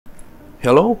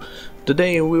Hello,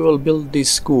 today we will build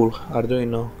this cool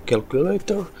Arduino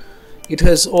calculator. It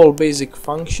has all basic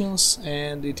functions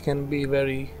and it can be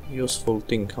very useful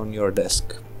thing on your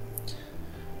desk.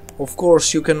 Of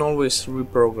course, you can always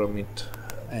reprogram it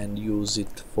and use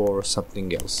it for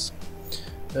something else.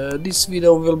 This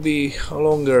video will be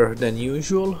longer than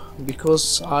usual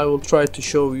because I will try to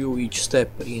show you each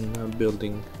step in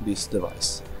building this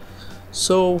device.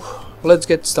 So let's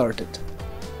get started.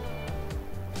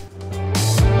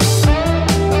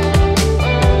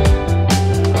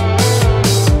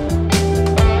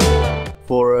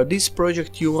 For this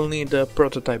project you will need a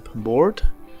prototype board.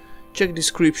 Check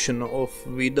description of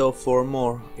video for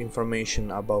more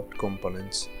information about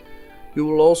components. You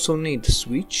will also need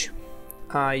switch.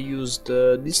 I used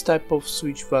this type of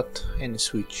switch, but any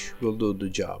switch will do the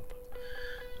job.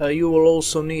 You will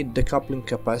also need the coupling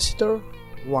capacitor,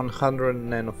 100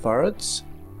 nanofarads,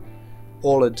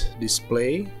 OLED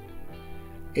display,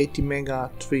 ATmega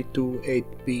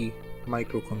 328P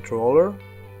microcontroller,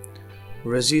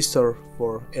 resistor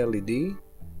for LED,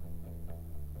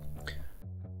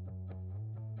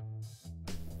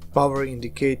 power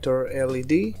indicator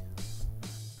LED,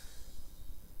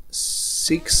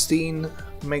 16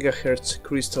 MHz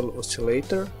crystal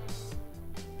oscillator,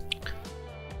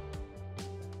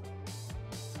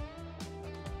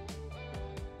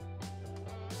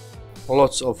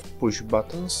 lots of push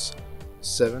buttons,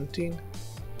 17,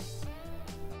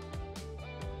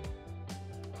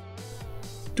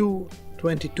 two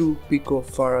 22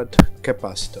 picofarad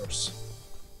capacitors.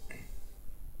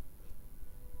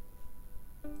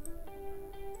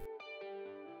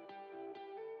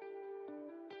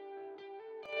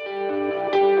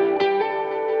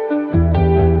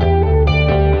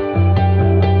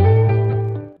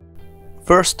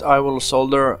 First I will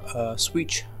solder a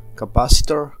switch,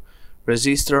 capacitor,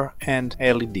 resistor and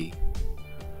LED.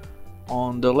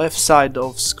 On the left side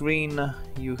of screen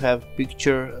you have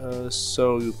picture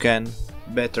so you can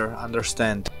better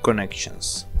understand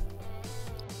connections.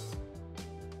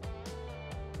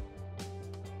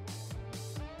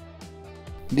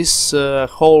 This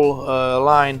whole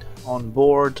line on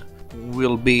board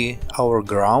will be our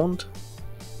ground,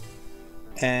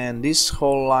 and this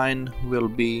whole line will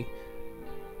be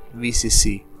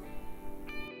VCC.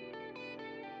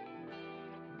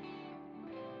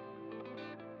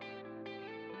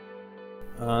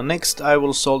 Next I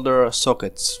will solder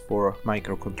sockets for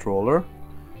microcontroller.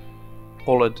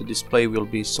 OLED display will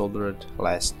be soldered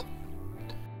last.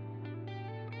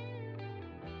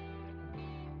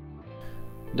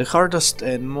 The hardest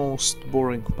and most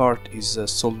boring part is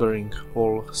soldering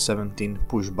all 17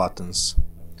 push buttons.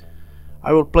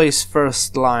 I will place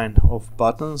first line of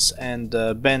buttons and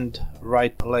bend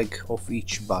right leg of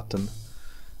each button.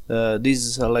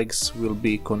 These legs will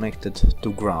be connected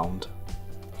to ground.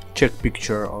 Check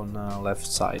picture on left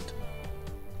side.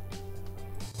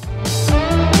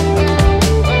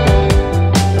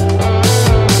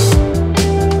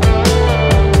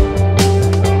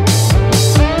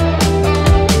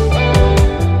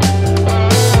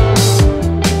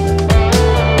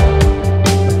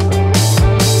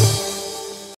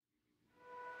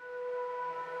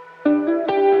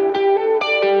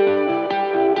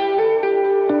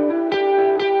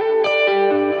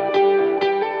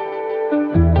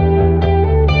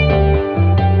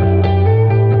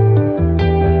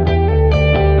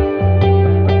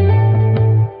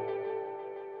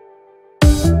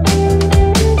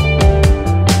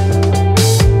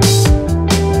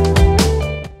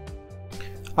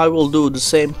 I will do the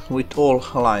same with all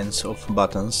lines of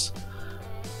buttons.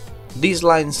 These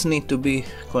lines need to be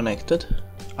connected.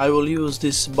 I will use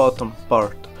this bottom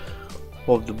part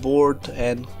of the board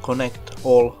and connect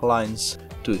all lines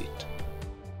to it.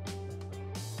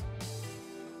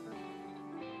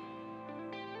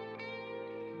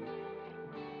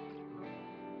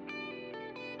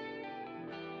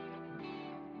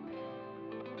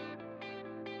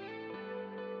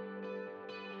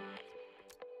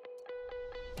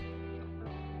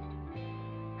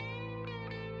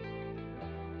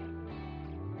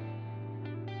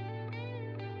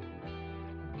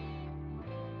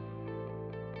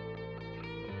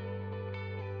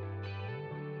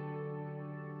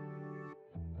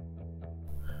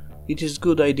 It is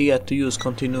good idea to use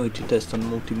continuity test on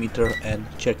multimeter and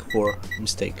check for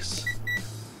mistakes.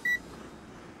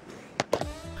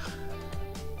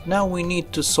 Now we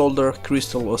need to solder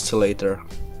crystal oscillator.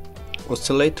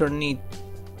 Oscillator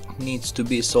needs to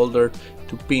be soldered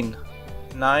to pin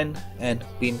 9 and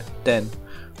pin 10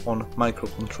 on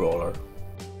microcontroller.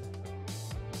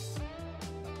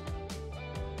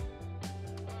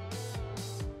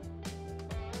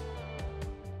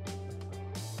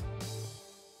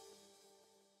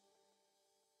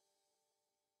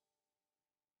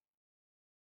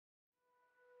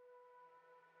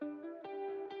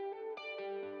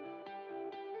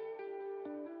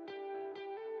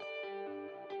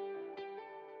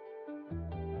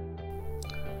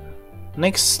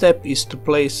 Next step is to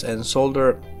place and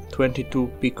solder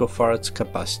 22 pF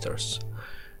capacitors.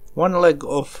 One leg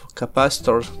of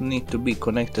capacitors need to be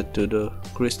connected to the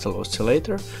crystal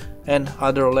oscillator and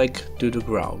other leg to the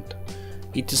ground.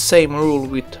 It is same rule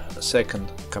with a second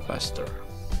capacitor.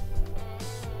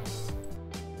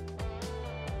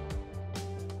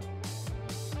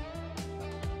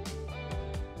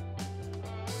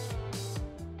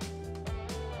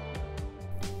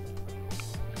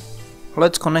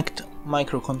 Let's connect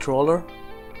microcontroller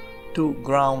to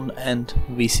ground and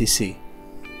VCC.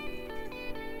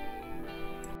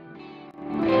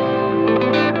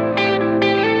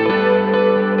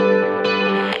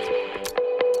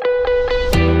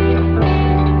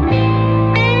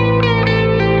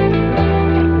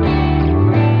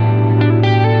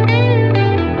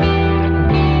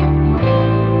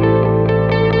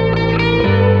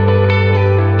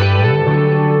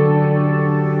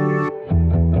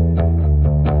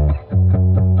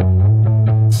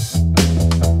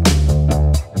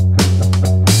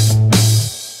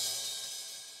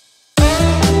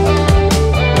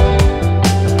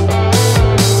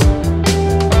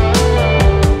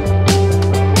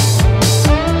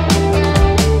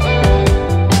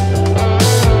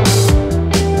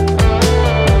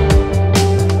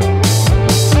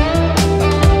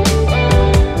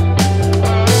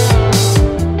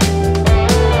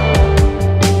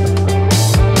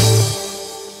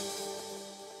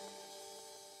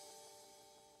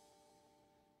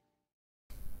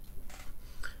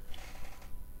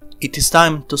 It is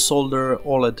time to solder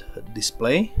OLED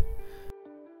display.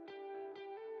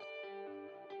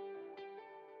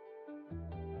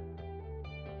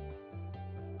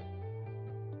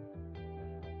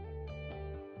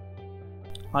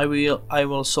 I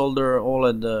will solder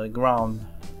OLED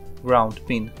ground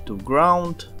pin to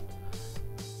ground,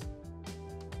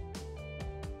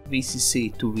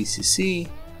 VCC to VCC,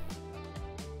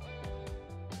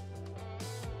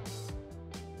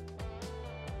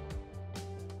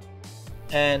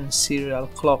 and serial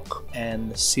clock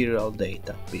and serial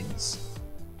data pins.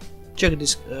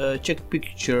 Check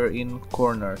picture in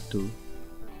corner to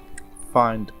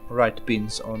find right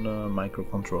pins on a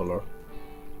microcontroller.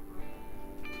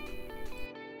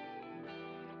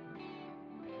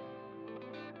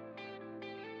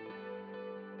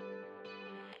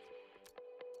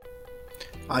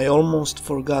 I almost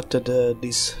forgot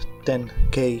this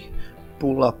 10K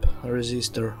pull-up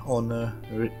resistor on a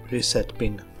reset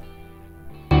pin.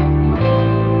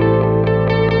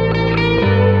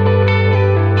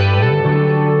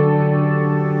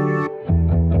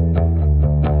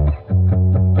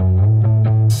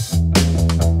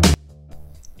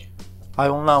 I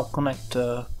will now connect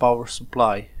a power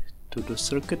supply to the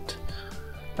circuit.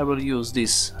 I will use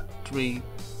this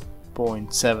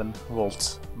 3.7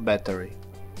 volts battery,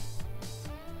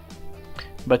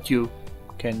 but you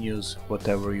can use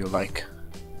whatever you like.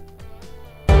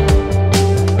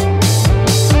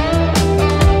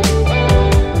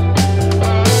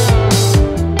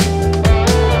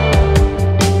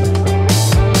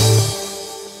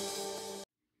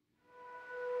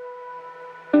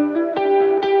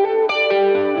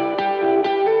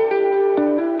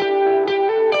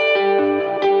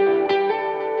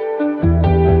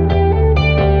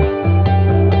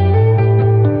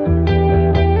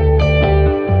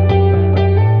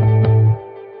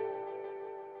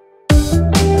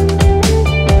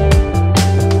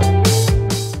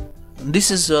 This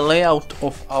is the layout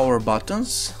of our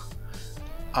buttons.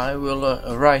 I will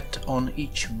write on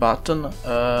each button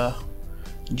a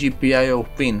GPIO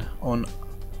pin on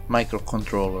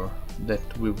microcontroller that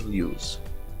we will use.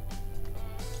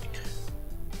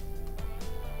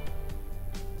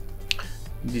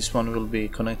 This one will be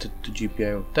connected to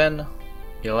GPIO 10,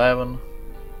 11,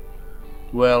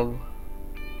 12,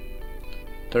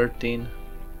 13.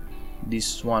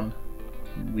 This one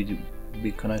will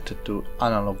be connected to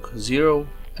analog 0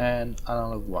 and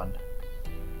analog 1.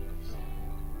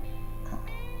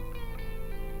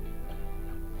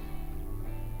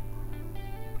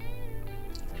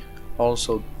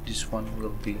 Also, this one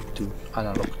will be to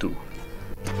analog 2.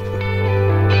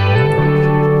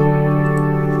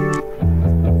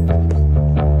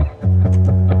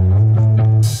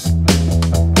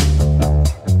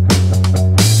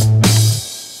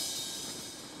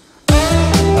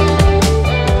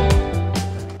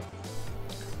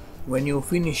 When you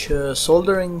finish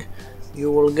soldering,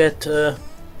 you will get a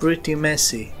pretty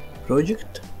messy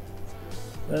project.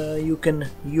 You can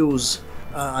use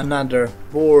another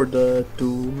board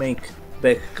to make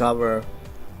back cover,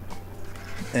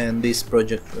 and this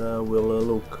project will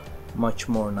look much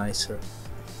more nicer.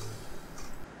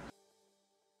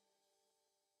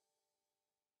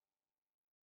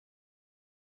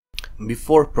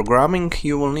 Before programming,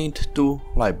 you will need two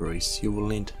libraries. You will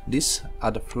need this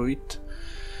Adafruit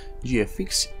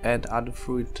GTX and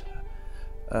Adafruit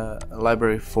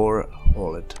library for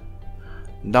OLED.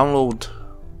 Download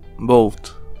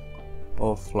both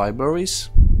of libraries.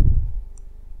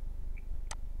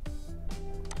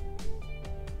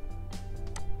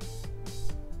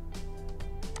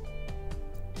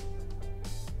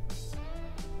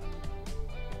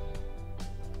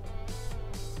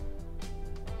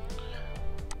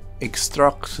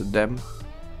 Extract them,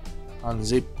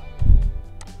 unzip,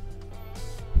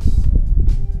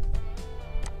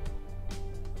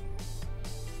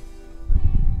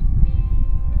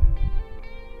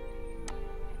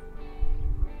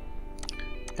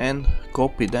 and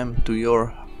copy them to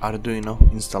your Arduino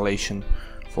installation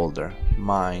folder.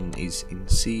 Mine is in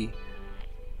C,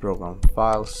 program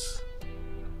files,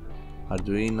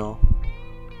 Arduino,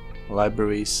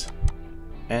 libraries,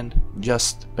 and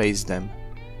just paste them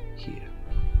here.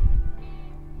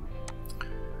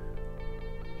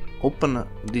 Open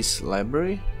this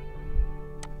library,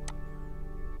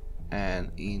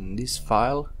 and in this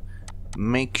file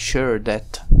make sure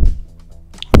that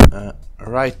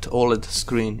right OLED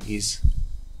screen is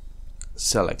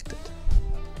selected.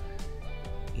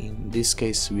 In this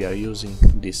case we are using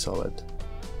this OLED.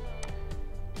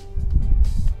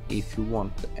 If you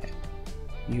want to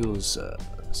use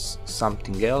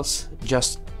something else,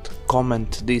 just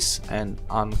comment this and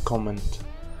uncomment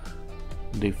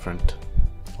different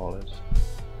OLED,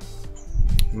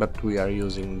 but we are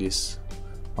using this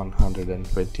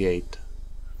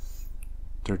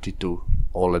 128/32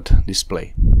 OLED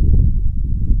display.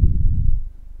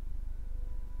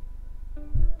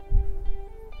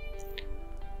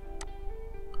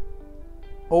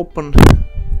 Open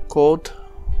code,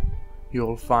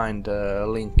 you'll find a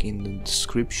link in the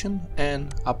description,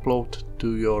 and upload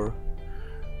to your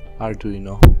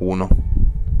Arduino UNO.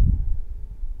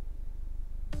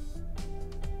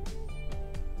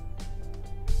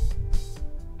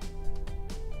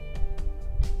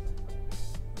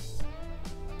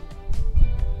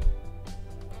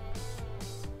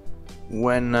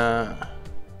 When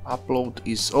upload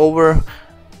is over,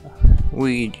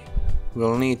 we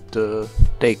will need to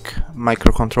take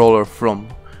microcontroller from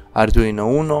Arduino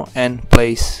UNO and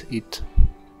place it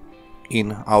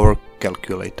in our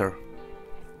calculator.